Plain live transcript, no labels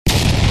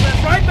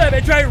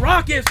baby,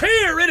 J-Rocc is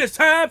here. It is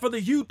time for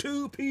the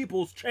YouTube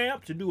People's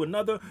Champ to do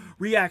another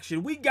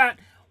reaction. We got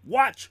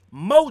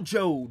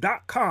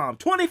WatchMojo.com.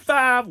 20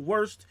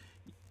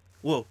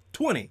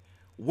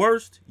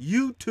 worst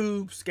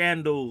YouTube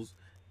scandals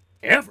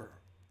ever.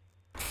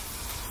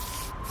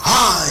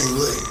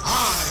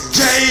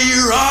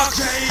 J-Rocc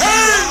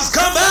has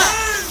come back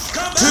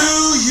to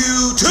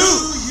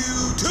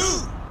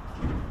YouTube.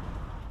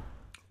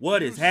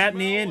 What is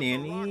happening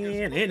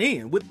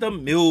in with the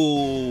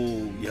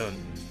millions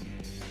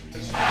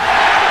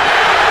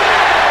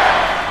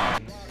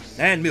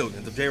and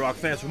millions of J-Rocc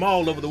fans from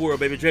all over the world,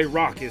 baby?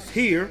 J-Rocc is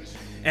here,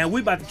 and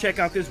we about to check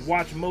out this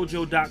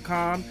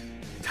WatchMojo.com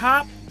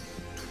top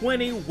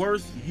 20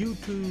 worst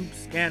YouTube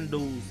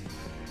scandals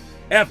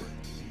ever.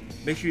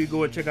 Make sure you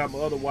go and check out my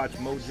other Watch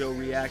Mojo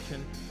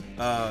reaction.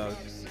 I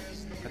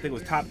think it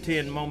was top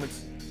 10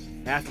 moments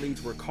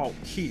athletes were caught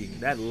cheating.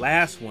 That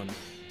last one,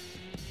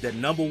 that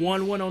number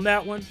one on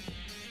that one,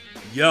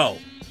 yo,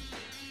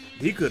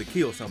 he could have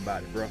killed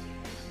somebody, bro.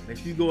 Make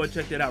sure you go and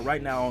check that out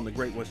right now on the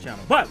Great Ones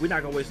channel. But we're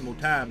not gonna waste more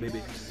time,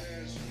 baby.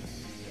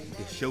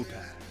 It's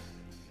showtime.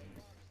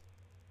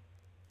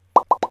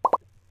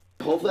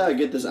 Hopefully I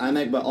get this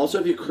iMac, but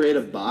also if you create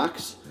a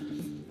box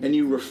and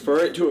you refer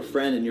it to a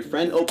friend and your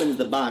friend opens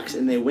the box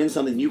and they win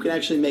something, you can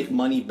actually make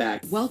money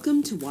back.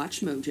 Welcome to Watch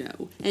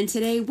Mojo, and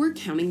today we're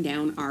counting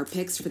down our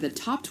picks for the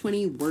top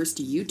 20 worst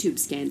YouTube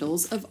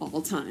scandals of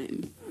all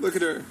time. Look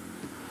at her.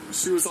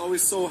 She was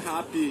always so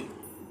happy.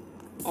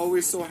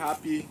 Always so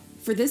happy.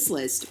 For this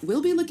list,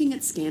 we'll be looking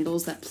at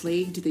scandals that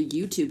plagued the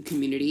YouTube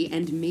community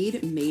and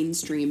made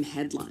mainstream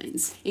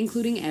headlines,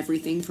 including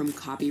everything from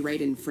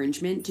copyright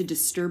infringement to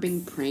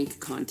disturbing prank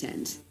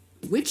content.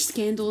 Which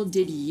scandal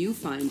did you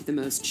find the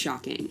most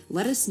shocking?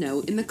 Let us know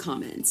in the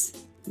comments.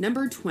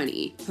 Number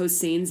 20,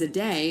 Hossein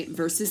Zadeh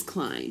versus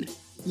Klein.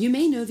 You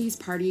may know these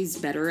parties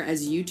better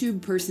as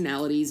YouTube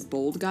personalities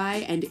Bold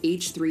Guy and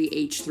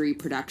H3H3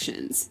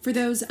 Productions. For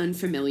those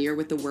unfamiliar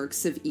with the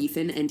works of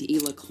Ethan and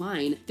Ela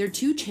Klein, their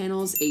two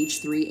channels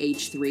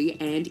H3H3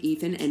 and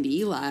Ethan and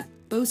Ela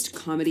boast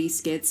comedy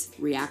skits,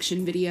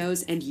 reaction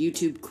videos, and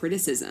YouTube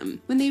criticism.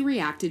 When they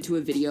reacted to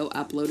a video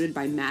uploaded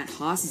by Matt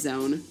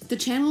Hosszone, the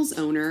channel's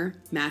owner,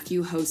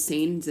 Matthew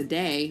Hossein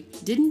Zadeh,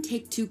 didn't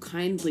take too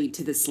kindly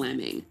to the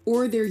slamming,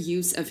 or their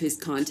use of his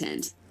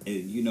content.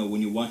 You know,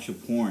 when you watch a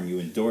porn, you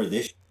endure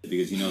this shit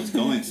because you know it's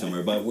going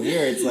somewhere, but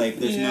here it's like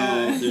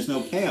there's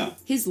no payoff.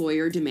 His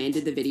lawyer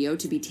demanded the video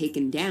to be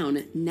taken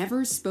down,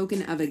 never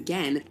spoken of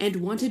again, and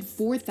wanted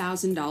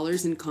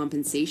 $4,000 in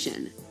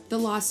compensation. The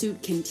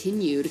lawsuit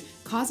continued,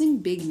 causing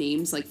big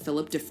names like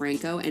Philip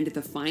DeFranco and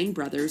the Fine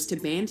brothers to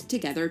band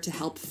together to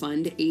help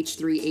fund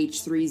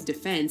H3H3's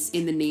defense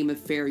in the name of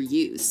fair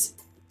use.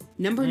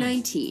 Number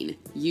 19,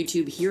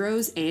 YouTube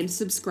heroes and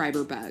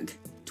subscriber bug.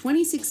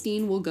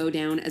 2016 will go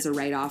down as a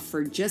write-off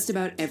for just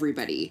about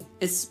everybody,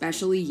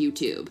 especially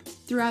YouTube.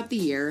 Throughout the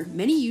year,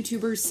 many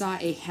YouTubers saw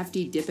a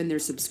hefty dip in their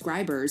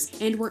subscribers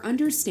and were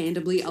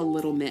understandably a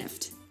little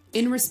miffed.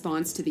 In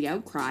response to the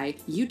outcry,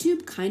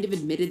 YouTube kind of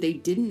admitted they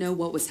didn't know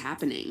what was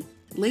happening,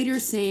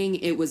 later saying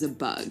it was a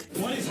bug.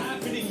 What is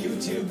happening,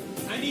 YouTube?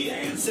 I need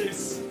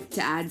answers.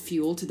 To add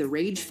fuel to the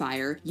rage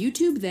fire,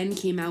 YouTube then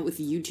came out with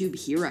YouTube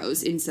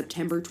Heroes in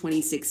September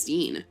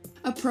 2016,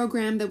 a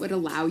program that would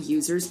allow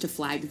users to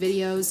flag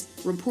videos,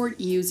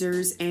 report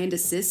users, and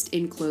assist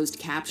in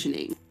closed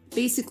captioning.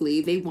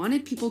 Basically, they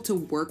wanted people to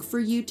work for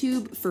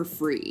YouTube for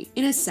free.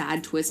 In a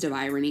sad twist of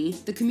irony,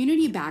 the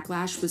community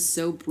backlash was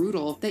so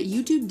brutal that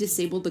YouTube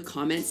disabled the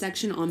comment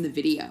section on the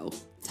video.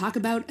 Talk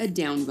about a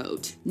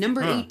downvote.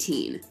 Number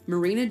 18,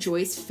 Marina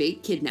Joyce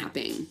fake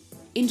kidnapping.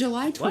 In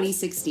July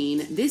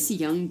 2016, this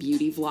young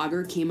beauty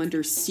vlogger came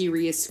under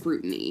serious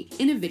scrutiny.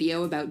 In a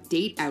video about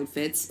date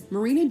outfits,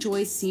 Marina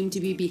Joyce seemed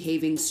to be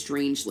behaving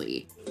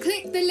strangely.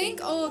 Click the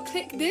link or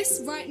click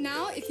this right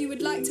now if you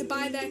would like to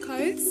buy their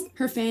clothes.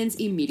 Her fans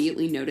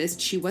immediately noticed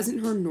she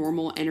wasn't her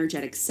normal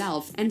energetic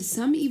self, and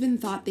some even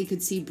thought they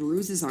could see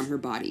bruises on her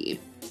body.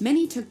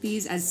 Many took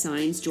these as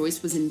signs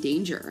Joyce was in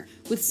danger,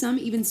 with some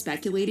even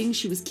speculating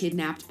she was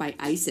kidnapped by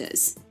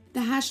ISIS. The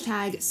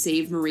hashtag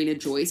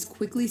 #SaveMarinaJoyce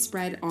quickly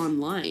spread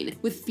online,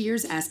 with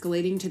fears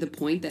escalating to the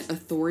point that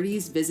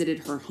authorities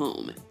visited her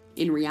home.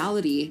 In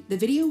reality, the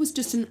video was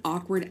just an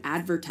awkward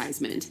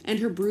advertisement, and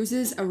her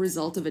bruises a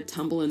result of a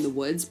tumble in the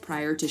woods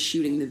prior to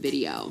shooting the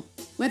video.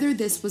 Whether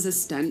this was a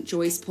stunt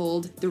Joyce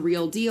pulled, the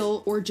real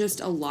deal, or just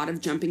a lot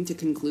of jumping to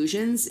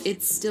conclusions,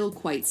 it's still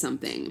quite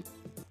something.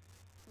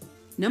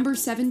 Number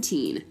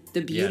 17,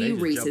 the beauty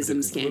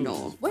racism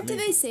scandal. What do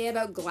they say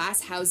about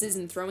glass houses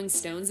and throwing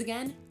stones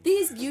again?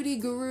 These beauty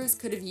gurus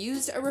could have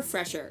used a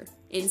refresher.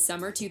 In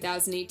summer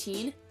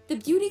 2018, the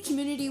beauty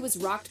community was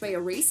rocked by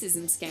a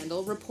racism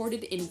scandal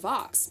reported in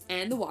Vox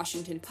and the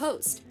Washington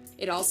Post.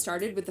 It all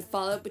started with the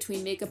fallout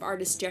between makeup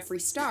artist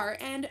Jeffree Star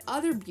and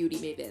other beauty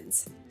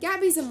mavens.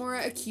 Gabby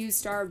Zamora accused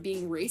Star of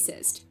being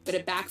racist, but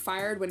it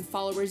backfired when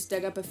followers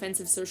dug up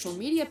offensive social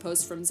media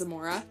posts from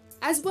Zamora,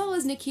 as well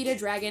as Nikita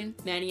Dragon,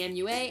 Manny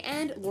MUA,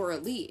 and Laura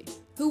Lee,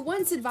 who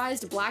once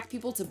advised black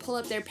people to pull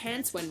up their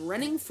pants when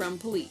running from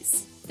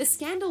police. The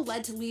scandal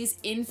led to Lee's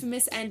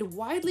infamous and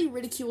widely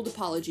ridiculed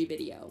apology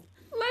video.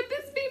 Let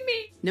this be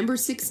me! Number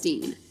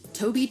 16.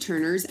 Toby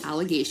Turner's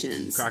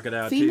allegations.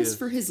 Crocodile Famous tears.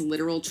 for his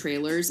literal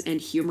trailers and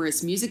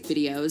humorous music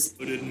videos,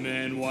 Hooded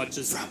man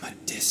watches from a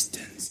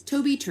distance.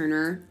 Toby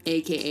Turner,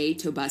 aka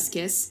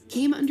Tobuscus,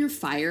 came under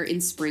fire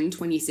in spring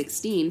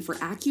 2016 for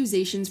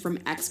accusations from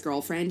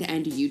ex-girlfriend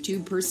and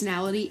YouTube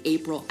personality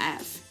April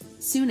F.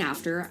 Soon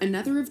after,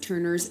 another of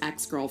Turner's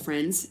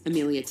ex-girlfriends,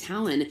 Amelia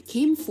Talon,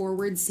 came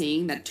forward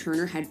saying that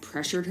Turner had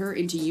pressured her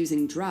into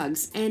using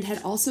drugs and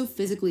had also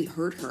physically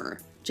hurt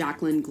her.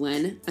 Jacqueline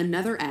Glenn,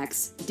 another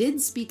ex,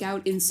 did speak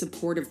out in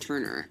support of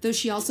Turner, though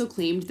she also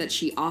claimed that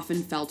she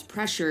often felt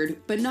pressured,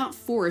 but not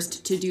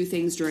forced to do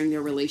things during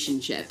their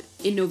relationship.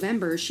 In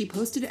November, she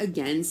posted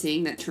again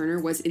saying that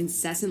Turner was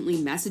incessantly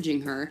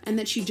messaging her and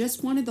that she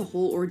just wanted the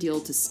whole ordeal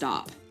to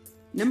stop.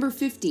 Number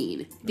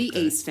 15. The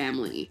Ace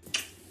Family.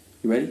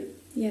 You ready?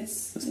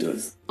 Yes. Let's do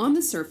it. On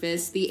the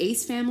surface, the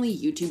Ace Family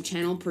YouTube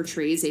channel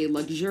portrays a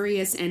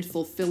luxurious and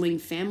fulfilling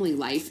family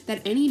life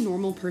that any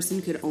normal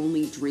person could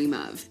only dream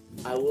of.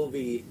 I will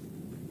be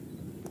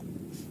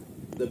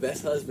the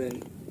best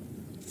husband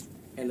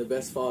and the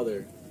best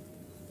father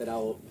that I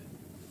will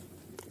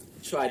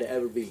try to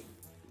ever be.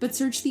 But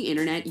search the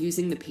internet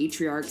using the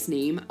patriarch's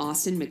name,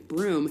 Austin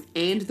McBroom,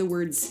 and the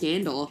word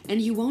scandal,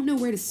 and you won't know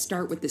where to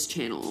start with this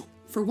channel.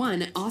 For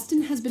one,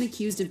 Austin has been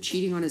accused of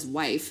cheating on his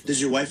wife. Does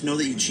your wife know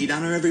that you cheat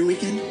on her every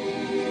weekend?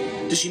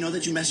 Does she know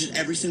that you message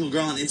every single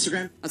girl on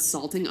Instagram?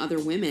 Assaulting other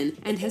women,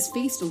 and has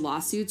faced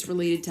lawsuits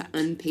related to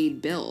unpaid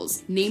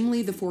bills,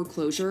 namely the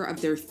foreclosure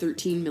of their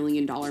 $13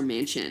 million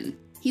mansion.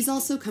 He's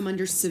also come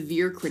under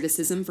severe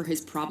criticism for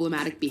his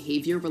problematic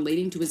behavior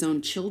relating to his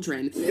own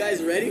children. You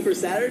guys ready for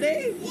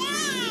Saturday?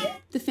 Yeah!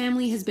 The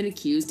family has been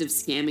accused of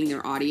scamming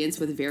their audience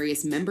with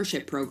various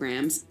membership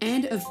programs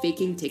and of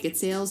faking ticket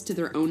sales to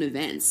their own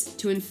events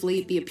to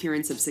inflate the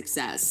appearance of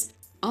success.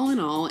 All in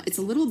all, it's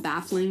a little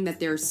baffling that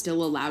they're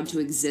still allowed to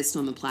exist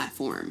on the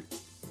platform.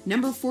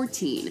 Number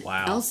 14.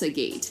 Wow.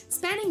 ElsaGate.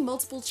 Spanning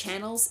multiple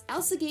channels,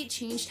 ElsaGate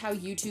changed how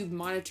YouTube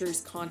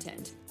monitors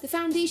content. The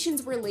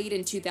foundations were laid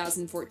in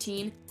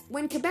 2014,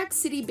 when Quebec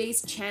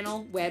City-based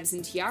channel Webs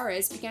and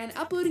Tiaras began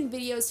uploading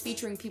videos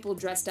featuring people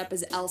dressed up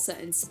as Elsa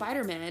and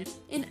Spider-Man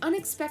in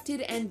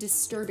unexpected and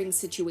disturbing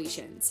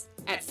situations.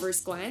 At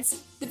first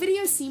glance, the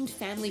videos seemed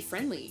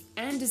family-friendly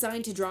and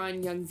designed to draw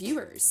in young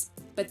viewers.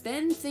 But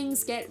then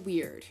things get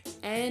weird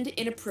and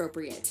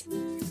inappropriate.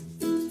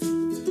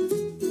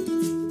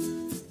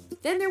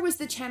 Then there was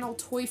the channel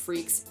Toy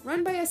Freaks,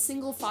 run by a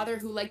single father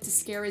who liked to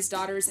scare his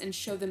daughters and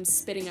show them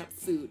spitting up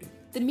food.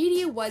 The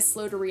media was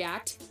slow to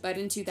react, but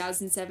in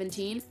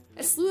 2017,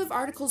 a slew of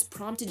articles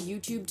prompted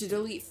YouTube to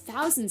delete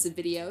thousands of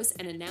videos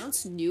and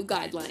announce new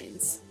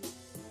guidelines.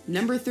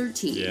 Number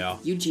 13.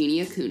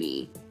 Eugenia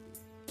Cooney.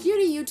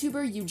 Beauty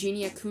YouTuber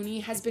Eugenia Cooney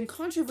has been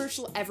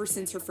controversial ever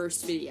since her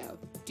first video,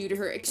 due to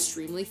her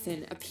extremely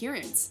thin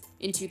appearance.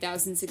 In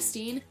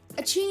 2016,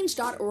 a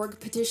Change.org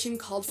petition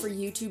called for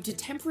YouTube to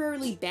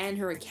temporarily ban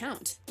her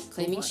account,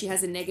 claiming she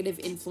has a negative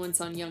influence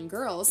on young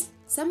girls,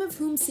 some of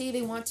whom say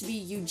they want to be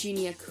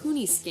Eugenia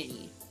Cooney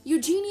skinny.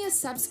 Eugenia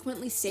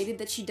subsequently stated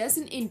that she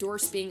doesn't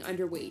endorse being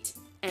underweight,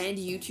 and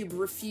YouTube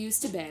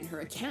refused to ban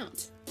her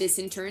account. This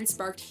in turn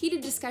sparked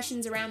heated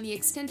discussions around the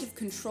extent of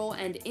control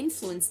and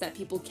influence that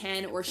people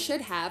can or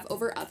should have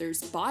over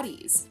others'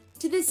 bodies.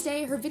 To this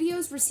day, her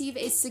videos receive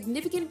a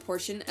significant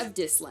portion of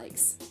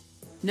dislikes.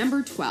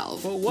 Number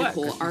 12.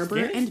 Nicole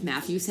Arbor and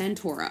Matthew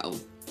Santoro.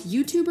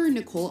 YouTuber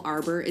Nicole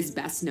Arbor is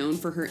best known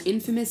for her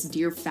infamous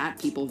Dear Fat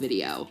People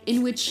video,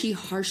 in which she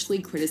harshly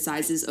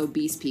criticizes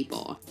obese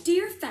people.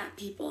 Dear fat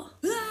people.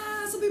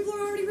 Some people are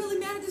already really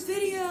mad at this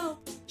video.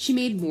 She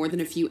made more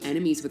than a few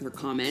enemies with her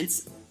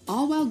comments,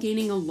 all while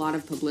gaining a lot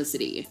of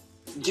publicity.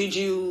 Did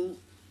you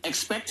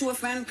expect to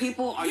offend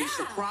people? Are you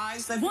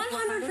surprised that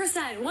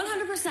 100%,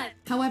 100%.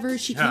 However,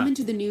 she came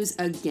into the news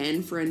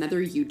again for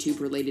another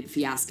YouTube-related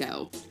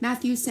fiasco.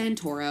 Matthew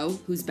Santoro,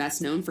 who's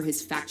best known for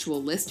his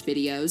factual list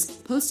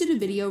videos, posted a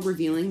video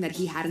revealing that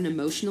he had an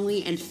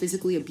emotionally and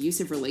physically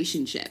abusive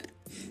relationship.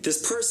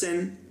 This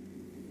person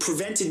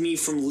prevented me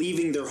from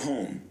leaving their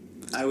home.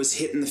 I was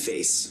hit in the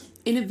face.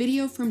 In a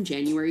video from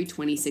January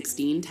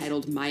 2016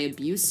 titled My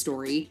Abuse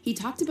Story, he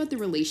talked about the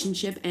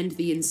relationship and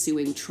the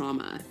ensuing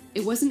trauma.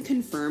 It wasn't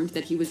confirmed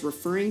that he was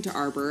referring to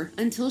Arbor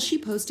until she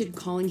posted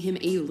calling him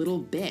a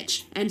little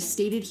bitch and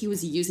stated he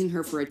was using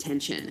her for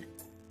attention.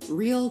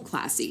 Real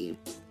classy.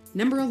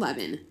 Number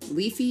 11.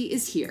 Leafy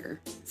is Here.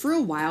 For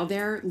a while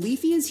there,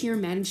 Leafy is Here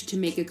managed to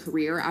make a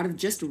career out of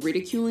just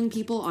ridiculing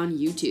people on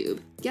YouTube.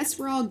 Guess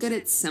we're all good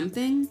at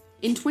something?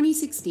 In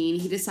 2016,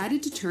 he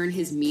decided to turn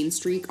his mean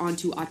streak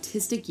onto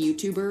autistic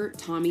YouTuber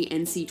Tommy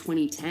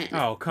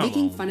NC2010,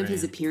 making fun of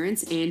his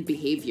appearance and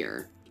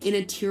behavior. In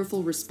a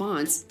tearful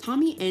response,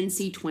 Tommy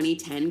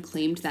NC2010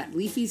 claimed that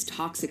Leafy's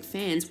toxic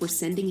fans were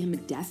sending him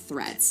death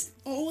threats.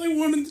 All I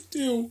wanted to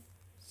do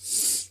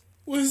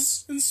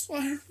was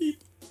inspire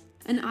people.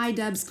 An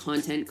iDubbbz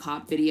Content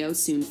Cop video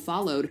soon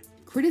followed,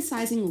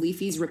 criticizing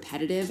Leafy's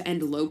repetitive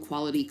and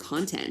low-quality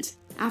content.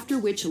 after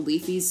which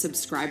Leafy's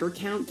subscriber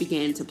count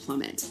began to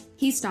plummet.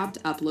 He stopped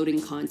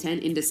uploading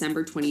content in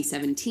December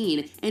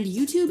 2017, and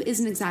YouTube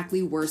isn't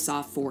exactly worse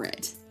off for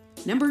it.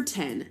 Number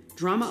 10.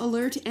 Drama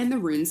Alert and the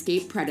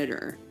RuneScape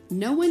Predator.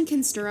 No one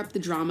can stir up the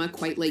drama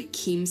quite like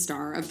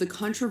Keemstar of the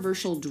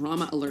controversial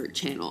Drama Alert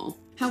channel.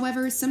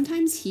 However,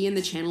 sometimes he and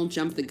the channel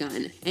jump the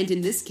gun, and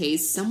in this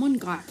case, someone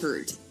got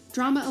hurt.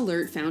 Drama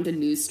Alert found a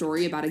news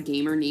story about a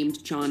gamer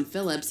named John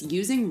Phillips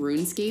using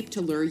RuneScape to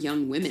lure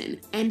young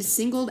women, and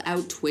singled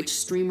out Twitch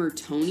streamer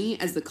Tony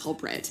as the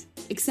culprit.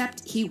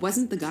 Except he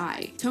wasn't the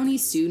guy. Tony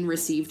soon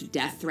received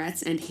death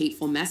threats and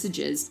hateful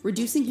messages,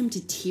 reducing him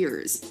to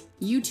tears.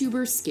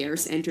 YouTuber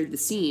Scarce entered the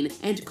scene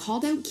and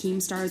called out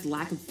Keemstar's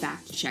lack of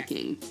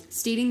fact-checking,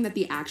 stating that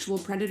the actual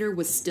predator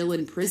was still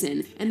in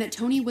prison and that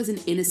Tony was an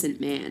innocent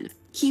man.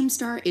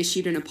 Keemstar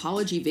issued an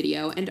apology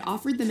video and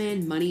offered the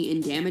man money in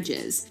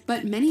damages,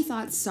 but many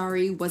thought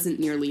sorry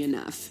wasn't nearly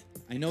enough.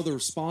 I know the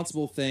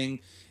responsible thing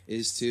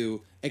is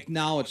to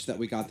acknowledge that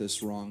we got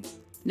this wrong.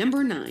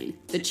 Number 9.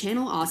 The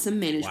Channel Awesome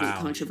Management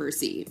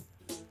Controversy.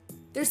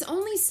 There's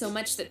only so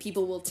much that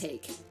people will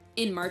take.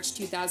 In March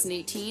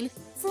 2018,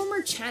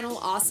 former Channel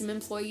Awesome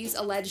employees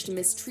alleged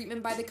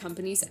mistreatment by the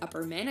company's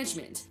upper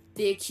management.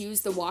 They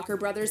accused the Walker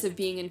brothers of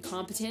being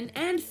incompetent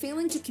and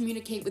failing to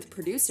communicate with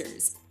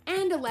producers,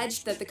 and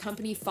alleged that the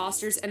company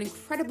fosters an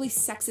incredibly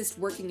sexist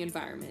working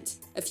environment.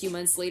 A few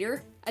months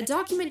later, a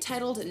document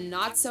titled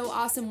Not So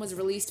Awesome was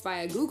released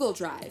via Google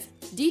Drive,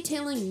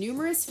 detailing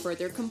numerous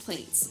further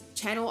complaints.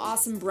 Channel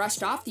Awesome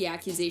brushed off the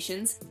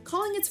accusations,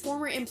 calling its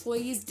former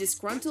employees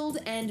disgruntled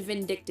and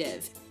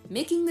vindictive,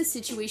 making the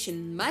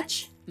situation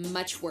much,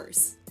 much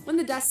worse. When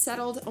the dust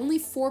settled, only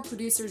 4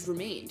 producers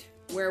remained,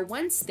 where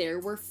once there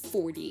were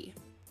 40.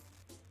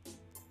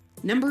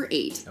 Number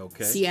 8.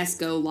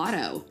 CSGO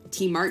Lotto,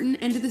 T. Martin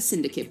and the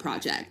Syndicate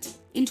Project.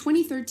 In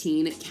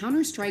 2013,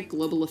 Counter-Strike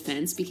Global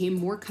Offense became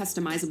more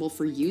customizable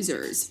for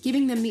users,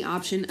 giving them the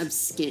option of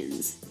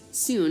skins.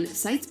 Soon,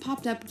 sites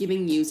popped up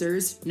giving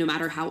users, no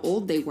matter how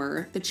old they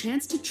were, the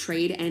chance to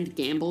trade and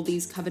gamble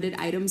these coveted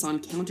items on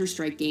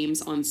Counter-Strike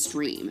games on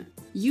stream.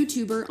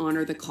 YouTuber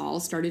Honor the Call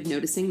started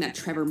noticing that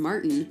Trevor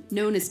Martin,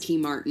 known as T.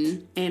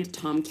 Martin, and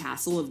Tom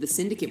Castle of the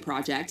Syndicate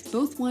Project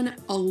both won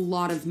a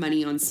lot of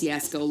money on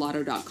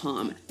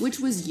CSGOLotto.com,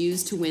 which was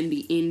used to win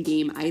the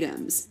in-game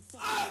items.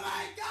 Oh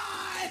my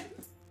god!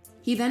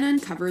 He then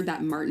uncovered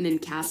that Martin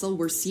and Castle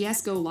were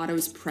CSGO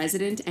Lotto's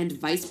president and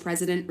vice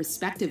president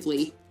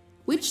respectively,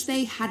 which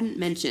they hadn't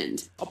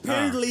mentioned.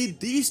 Apparently,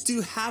 these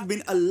two have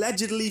been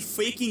allegedly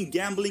faking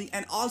gambling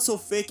and also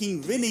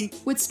faking winning.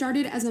 What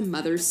started as a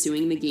mother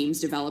suing the game's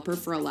developer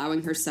for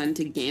allowing her son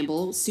to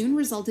gamble soon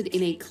resulted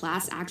in a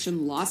class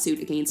action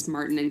lawsuit against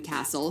Martin and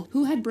Castle,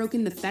 who had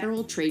broken the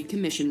Federal Trade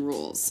Commission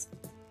rules.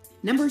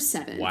 Number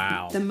 7.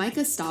 The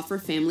Micah Stauffer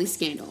family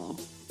scandal.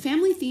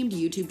 Family-themed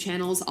YouTube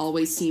channels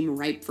always seem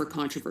ripe for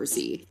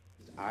controversy.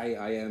 I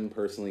am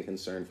personally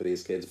concerned for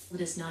these kids.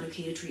 It is not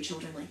okay to treat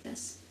children like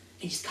this.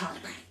 And just call it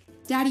a prank.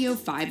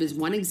 Daddy05 is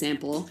one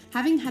example,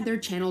 having had their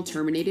channel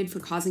terminated for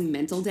causing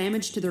mental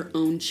damage to their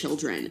own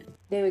children.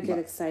 They would get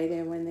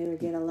excited when they would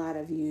get a lot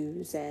of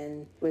views,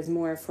 and it was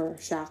more for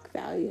shock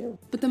value.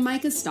 But the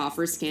Micah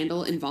Stauffer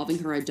scandal involving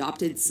her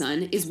adopted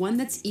son is one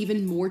that's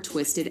even more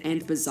twisted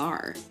and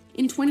bizarre.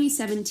 In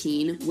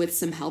 2017, with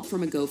some help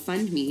from a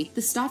GoFundMe,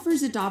 the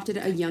Stauffers adopted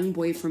a young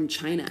boy from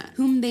China,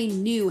 whom they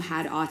knew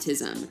had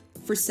autism.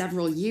 For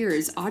several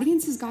years,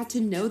 audiences got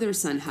to know their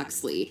son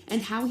Huxley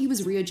and how he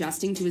was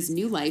readjusting to his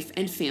new life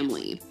and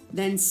family.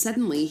 Then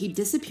suddenly, he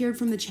disappeared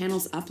from the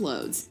channel's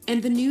uploads,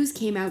 and the news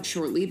came out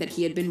shortly that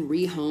he had been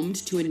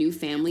rehomed to a new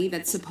family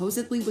that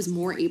supposedly was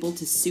more able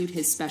to suit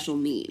his special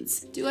needs.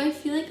 Do I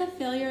feel like a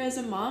failure as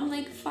a mom?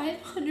 Like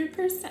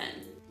 500%.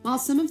 While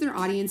some of their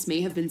audience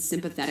may have been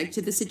sympathetic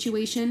to the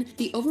situation,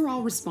 the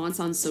overall response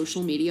on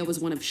social media was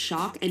one of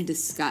shock and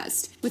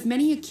disgust, with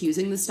many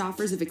accusing the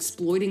Stauffers of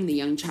exploiting the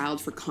young child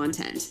for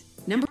content.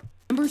 Number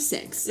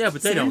 6. Yeah,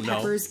 but they don't know.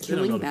 Pepper's They don't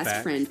know killing the best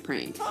facts. friend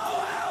prank.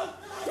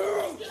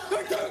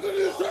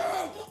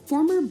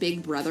 Former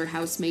Big Brother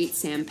housemate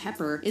Sam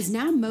Pepper is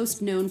now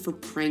most known for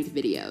prank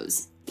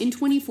videos. In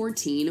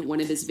 2014, one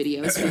of his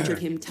videos featured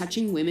him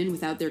touching women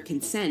without their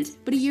consent,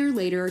 but a year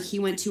later, he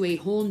went to a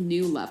whole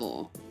new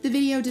level. The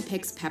video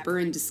depicts Pepper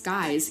in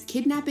disguise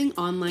kidnapping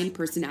online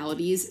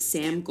personalities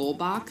Sam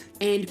Golbach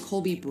and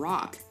Colby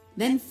Brock,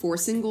 then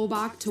forcing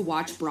Golbach to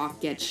watch Brock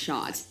get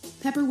shot.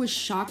 Pepper was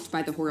shocked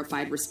by the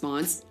horrified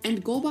response,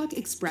 and Golbach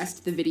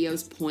expressed the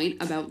video's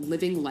point about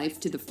living life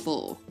to the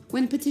full.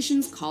 When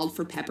petitions called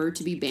for Pepper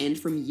to be banned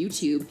from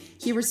YouTube,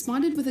 he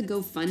responded with a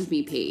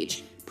GoFundMe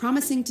page,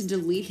 promising to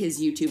delete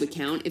his YouTube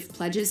account if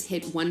pledges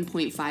hit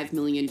 $1.5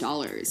 million.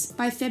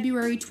 By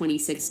February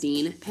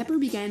 2016, Pepper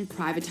began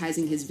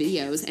privatizing his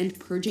videos and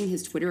purging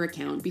his Twitter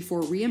account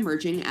before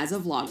re-emerging as a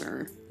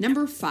vlogger.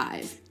 Number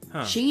 5.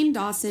 Shane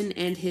Dawson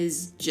and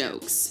his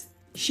jokes.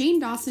 Shane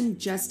Dawson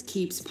just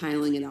keeps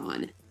piling it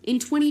on. In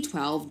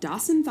 2012,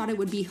 Dawson thought it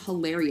would be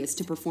hilarious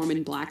to perform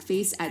in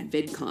blackface at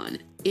VidCon.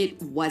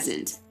 It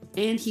wasn't.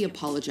 and he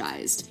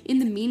apologized. In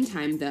the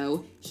meantime,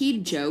 though,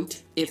 he'd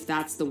joked, if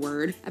that's the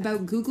word,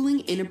 about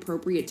Googling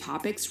inappropriate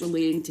topics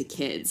relating to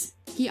kids.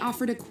 He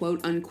offered a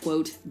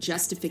quote-unquote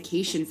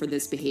justification for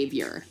this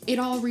behavior. It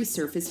all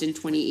resurfaced in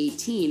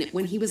 2018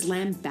 when he was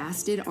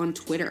lambasted on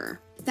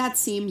Twitter. That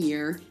same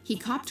year, he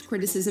copped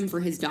criticism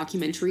for his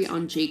documentary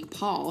on Jake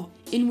Paul,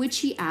 in which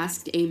he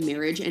asked a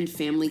marriage and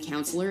family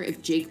counselor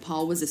if Jake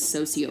Paul was a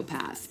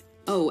sociopath.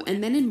 Oh,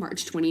 and then in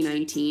March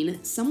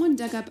 2019, someone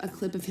dug up a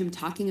clip of him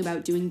talking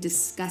about doing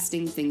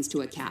disgusting things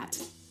to a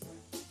cat.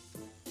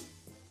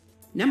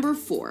 Number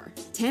 4.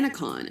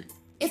 TanaCon.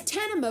 If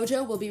Tana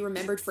Mojo will be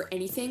remembered for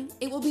anything,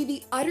 it will be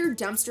the utter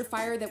dumpster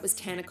fire that was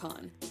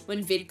TanaCon.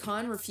 When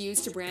VidCon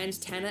refused to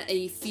brand Tana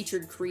a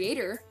featured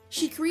creator,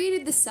 she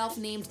created the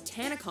self-named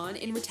TanaCon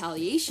in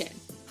retaliation,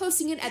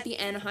 hosting it at the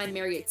Anaheim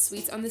Marriott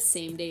Suites on the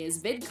same day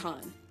as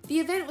VidCon. The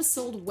event was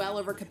sold well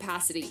over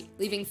capacity,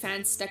 leaving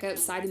fans stuck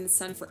outside in the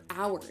sun for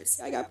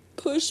hours. I got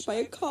pushed by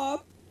a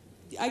cop.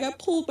 I got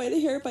pulled by the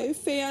hair by a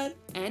fan.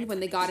 And when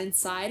they got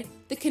inside,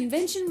 the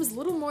convention was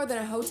little more than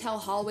a hotel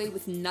hallway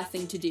with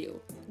nothing to do.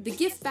 The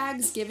gift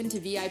bags given to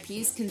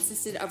VIPs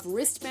consisted of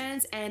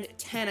wristbands and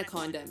Tana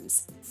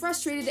condoms.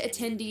 Frustrated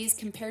attendees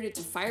compared it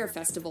to Fyre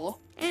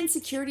Festival, and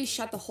security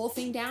shut the whole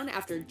thing down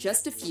after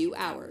just a few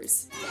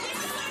hours.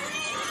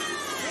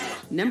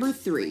 Number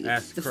 3.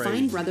 The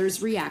Fine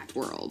Brothers React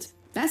World.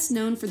 Best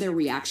known for their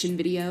reaction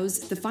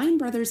videos, the Fine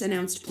Brothers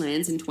announced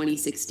plans in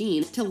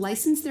 2016 to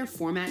license their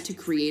format to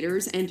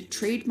creators and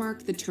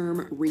trademark the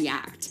term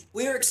React.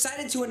 We are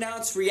excited to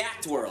announce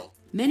React World.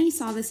 Many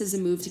saw this as a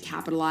move to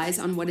capitalize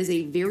on what is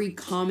a very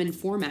common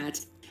format,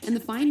 and the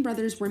Fine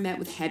Brothers were met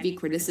with heavy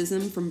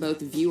criticism from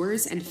both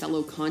viewers and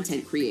fellow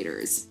content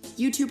creators.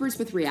 YouTubers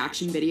with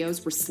reaction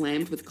videos were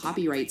slammed with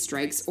copyright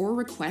strikes or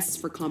requests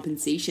for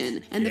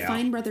compensation, and the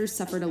Fine Brothers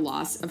suffered a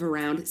loss of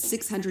around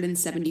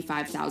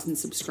 675,000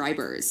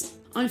 subscribers.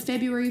 On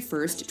February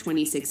 1st,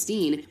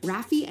 2016,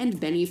 Raffi and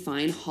Benny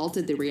Fine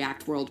halted the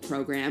React World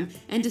program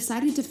and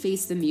decided to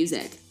face the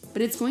music.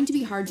 But it's going to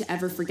be hard to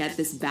ever forget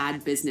this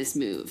bad business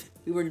move.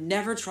 We were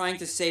never trying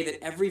to say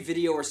that every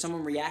video where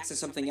someone reacts to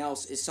something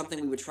else is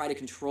something we would try to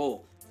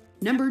control.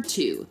 Number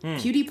 2.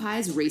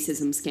 PewDiePie's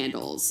racism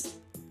scandals.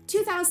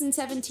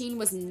 2017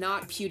 was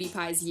not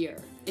PewDiePie's year.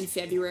 In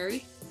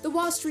February, the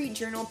Wall Street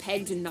Journal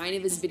pegged 9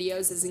 of his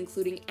videos as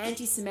including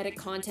anti-Semitic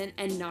content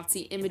and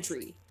Nazi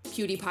imagery.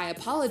 PewDiePie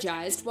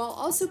apologized while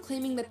also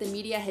claiming that the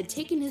media had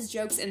taken his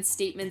jokes and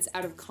statements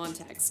out of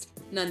context.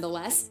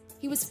 Nonetheless,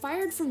 he was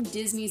fired from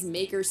Disney's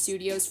Maker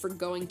Studios for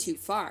going too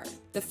far.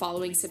 The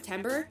following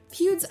September,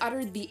 Pewds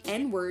uttered the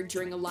N-word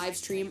during a live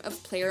stream of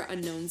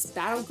PlayerUnknown's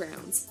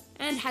Battlegrounds,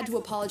 and had to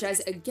apologize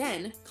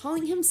again,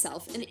 calling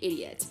himself an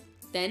idiot.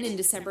 Then, in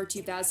December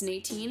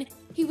 2018,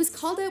 he was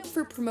called out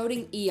for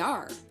promoting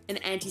ER, an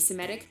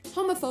anti-Semitic,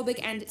 homophobic,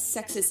 and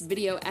sexist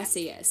video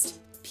essayist.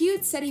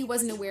 Pewds said he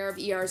wasn't aware of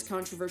ER's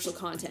controversial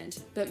content,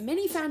 but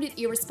many found it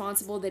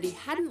irresponsible that he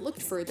hadn't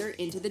looked further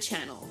into the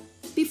channel.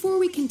 Before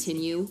we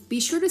continue,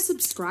 be sure to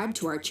subscribe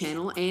to our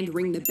channel and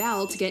ring the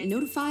bell to get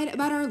notified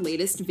about our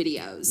latest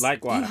videos.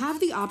 Likewise. You have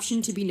the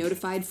option to be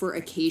notified for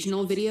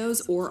occasional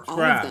videos or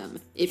all of them.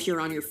 If you're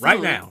on your phone,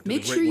 right now,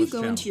 make sure you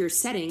go into your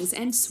settings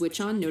and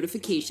switch on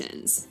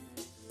notifications.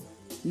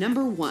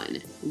 Number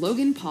 1.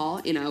 Logan Paul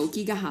in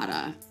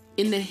Aokigahara.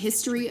 In the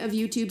history of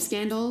YouTube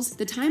scandals,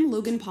 the time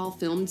Logan Paul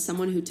filmed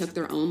someone who took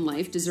their own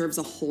life deserves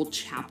a whole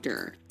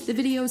chapter. The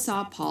video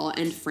saw Paul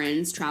and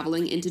friends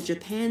traveling into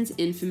Japan's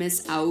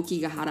infamous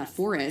Aokigahara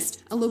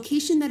forest, a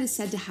location that is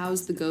said to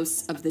house the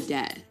ghosts of the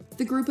dead.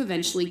 The group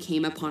eventually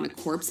came upon a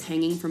corpse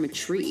hanging from a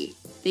tree.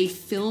 They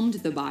filmed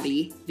the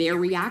body, their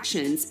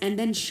reactions, and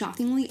then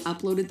shockingly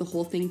uploaded the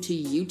whole thing to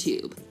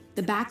YouTube.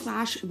 The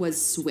backlash was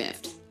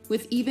swift,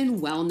 with even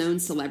well-known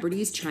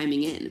celebrities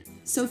chiming in.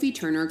 Sophie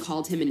Turner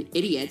called him an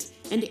idiot,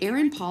 and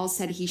Aaron Paul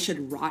said he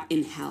should rot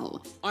in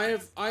hell. I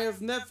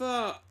have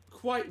never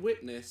quite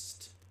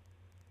witnessed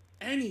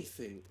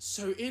anything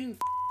so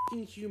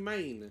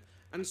inhumane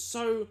and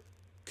so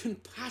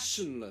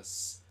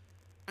compassionless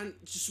and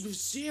just with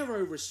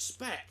zero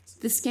respect.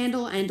 The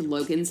scandal and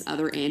Logan's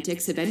other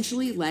antics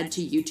eventually led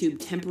to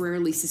YouTube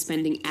temporarily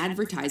suspending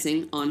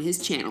advertising on his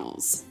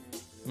channels.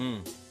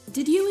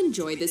 Did you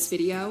enjoy this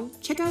video?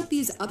 Check out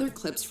these other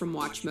clips from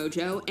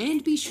WatchMojo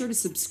and be sure to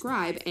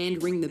subscribe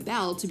and ring the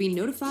bell to be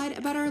notified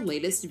about our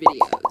latest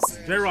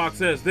videos. J-Rocc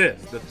says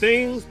this: the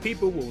things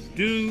people will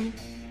do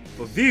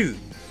for views,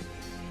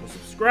 for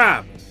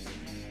subscribers,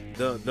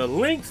 the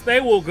lengths they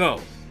will go,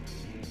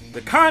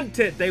 the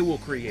content they will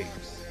create.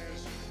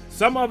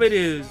 Some of it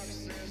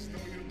is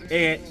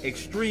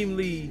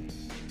extremely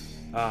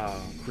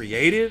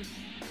creative.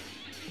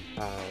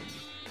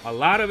 A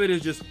lot of it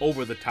is just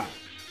over the top.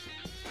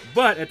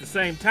 But at the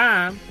same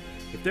time,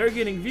 if they're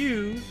getting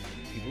views,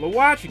 people are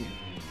watching it.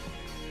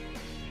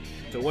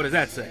 So what does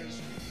that say?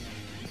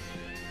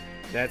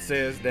 That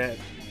says that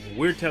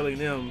we're telling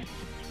them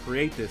to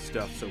create this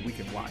stuff so we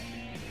can watch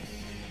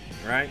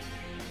it. Right?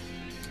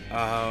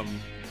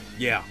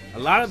 Yeah. A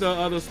lot of the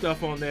other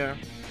stuff on there,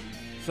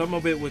 some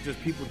of it was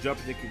just people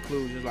jumping to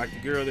conclusions, like the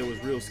girl that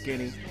was real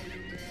skinny.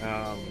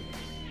 I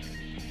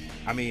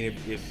mean,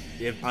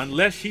 if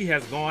unless she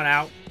has gone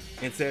out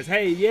and says,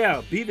 hey,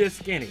 yeah, be this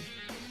skinny,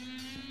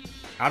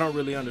 I don't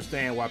really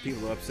understand why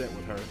people are upset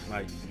with her.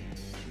 Like,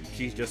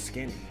 she's just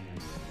skinny.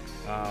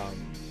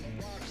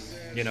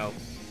 You know,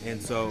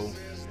 and so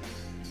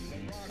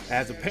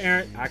as a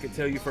parent, I can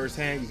tell you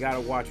firsthand, you got to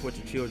watch what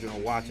your children are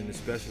watching,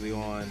 especially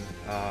on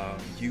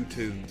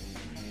YouTube,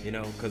 you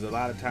know, because a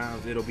lot of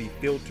times it'll be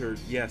filtered.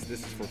 Yes,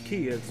 this is for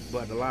kids,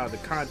 but a lot of the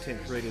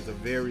content creators are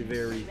very,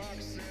 very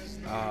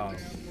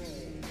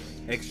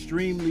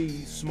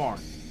extremely smart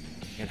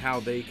in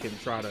how they can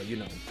try to, you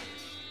know,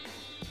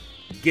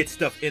 get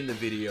stuff in the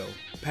video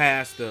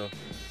past the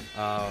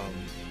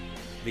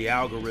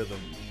algorithm.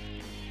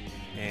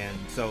 And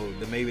so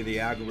maybe the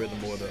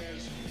algorithm or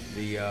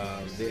the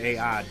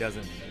AI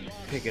doesn't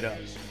pick it up,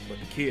 but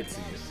the kids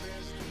see it.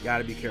 You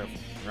gotta be careful,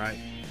 right?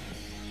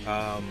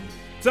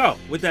 So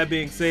with that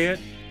being said,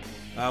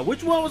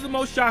 which one was the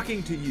most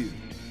shocking to you?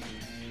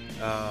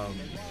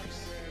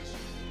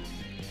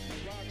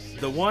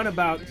 The one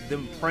about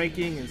them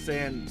pranking and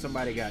saying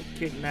somebody got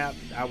kidnapped,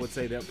 I would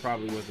say that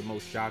probably was the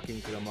most shocking,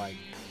 because I'm like,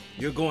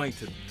 you're going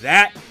to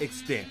that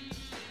extent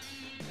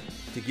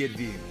to get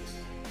views.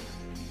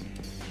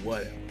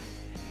 Whatever.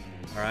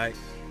 All right,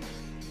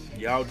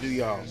 y'all do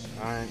y'all.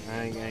 I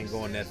ain't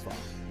going that far.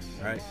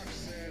 All right.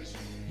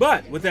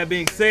 But with that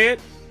being said,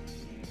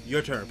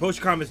 your turn. Post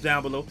your comments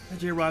down below. Let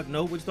J-Rocc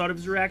know what you thought of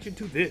his reaction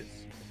to this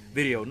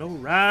video. No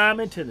rhyme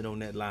intended on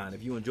that line.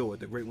 If you enjoyed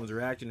the Great One's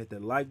reaction, hit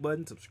that like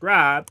button,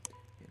 subscribe,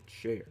 and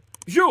share.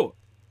 Be sure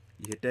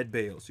you hit that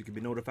bell so you can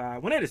be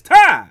notified when it is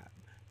time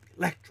to be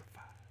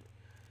electrified.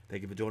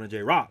 Thank you for joining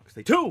J-Rocc.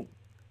 Stay tuned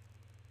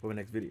for the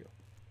next video.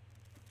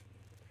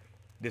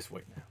 This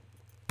way now.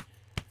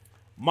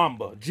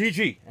 Mamba,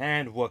 GG,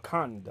 and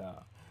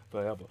Wakanda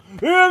forever.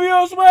 If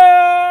you smell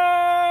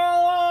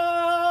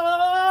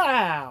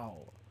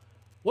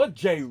what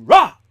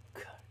J-Rocc